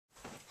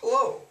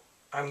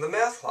I'm the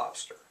math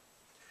lobster.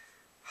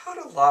 How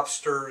do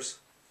lobsters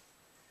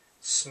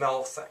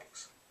smell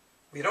things?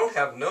 We don't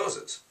have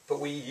noses, but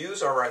we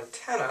use our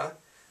antenna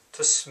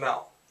to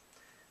smell.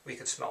 We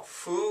can smell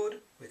food,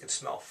 we can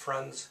smell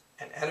friends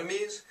and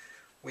enemies,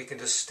 we can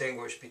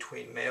distinguish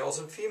between males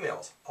and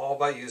females, all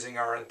by using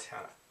our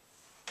antenna.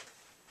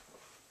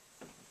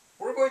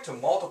 We're going to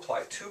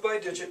multiply 2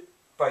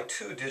 by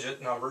 2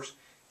 digit numbers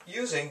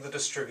using the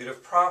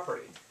distributive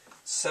property.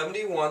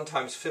 71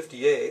 times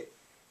 58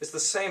 is the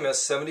same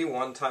as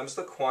 71 times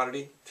the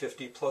quantity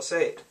 50 plus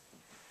 8.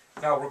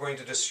 Now we're going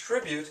to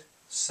distribute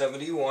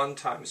 71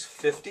 times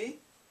 50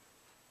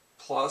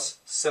 plus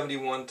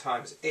 71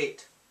 times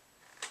 8.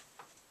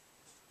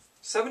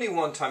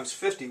 71 times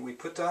 50, we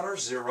put down our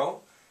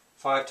 0.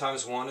 5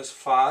 times 1 is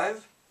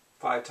 5.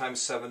 5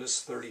 times 7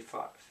 is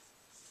 35.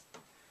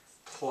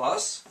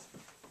 Plus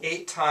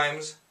 8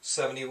 times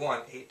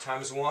 71. 8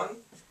 times 1,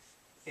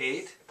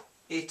 8.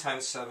 8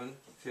 times 7,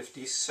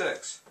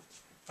 56.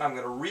 I'm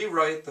going to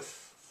rewrite the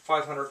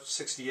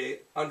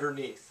 568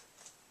 underneath.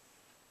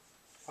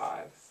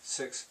 5,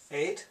 6,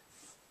 8.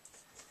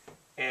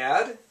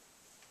 Add.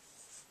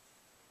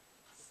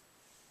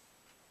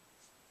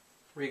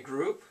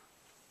 Regroup.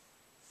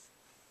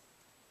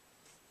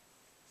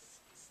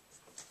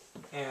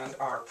 And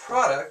our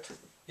product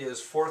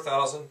is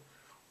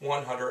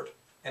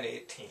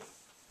 4,118.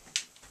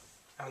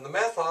 I'm the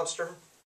Math Lobster.